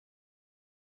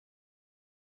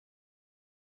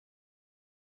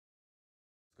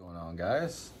on,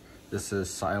 guys? This is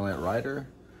Silent Rider.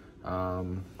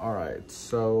 All right,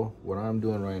 so what I'm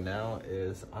doing right now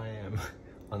is I am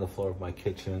on the floor of my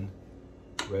kitchen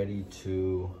ready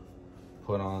to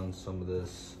put on some of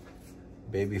this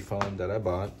baby foam that I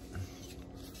bought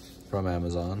from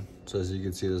Amazon. So as you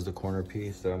can see, there's the corner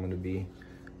piece that I'm going to be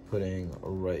putting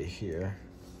right here.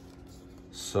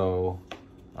 So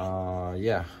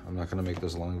yeah, I'm not gonna make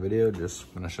this a long video,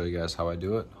 just gonna show you guys how I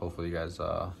do it. Hopefully you guys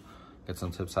get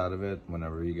some tips out of it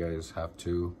whenever you guys have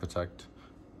to protect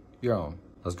your own.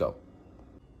 Let's go.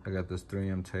 I got this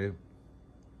 3M tape.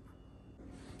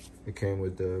 It came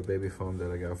with the baby foam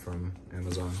that I got from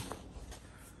Amazon.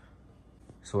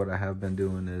 So what I have been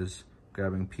doing is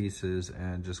grabbing pieces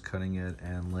and just cutting it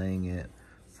and laying it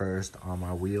first on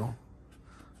my wheel.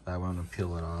 That way I'm gonna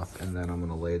peel it off, and then I'm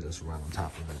gonna lay this right on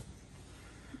top of it.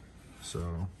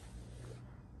 So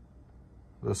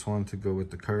this one to go with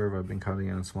the curve, I've been cutting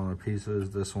it in smaller pieces.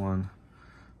 This one,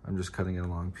 I'm just cutting it in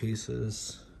long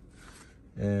pieces.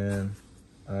 And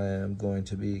I am going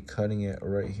to be cutting it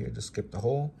right here to skip the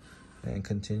hole and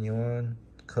continue on.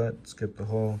 Cut, skip the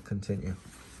hole, continue.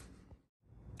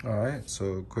 All right,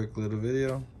 so quick little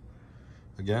video.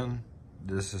 Again,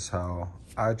 this is how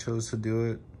I chose to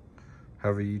do it.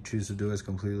 However you choose to do it is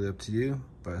completely up to you.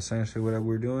 But essentially what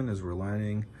we're doing is we're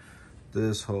lining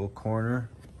this whole corner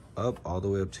up all the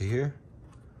way up to here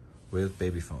with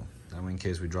baby foam. That way in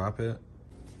case we drop it,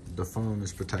 the foam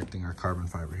is protecting our carbon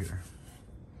fiber here.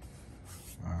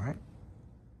 All right.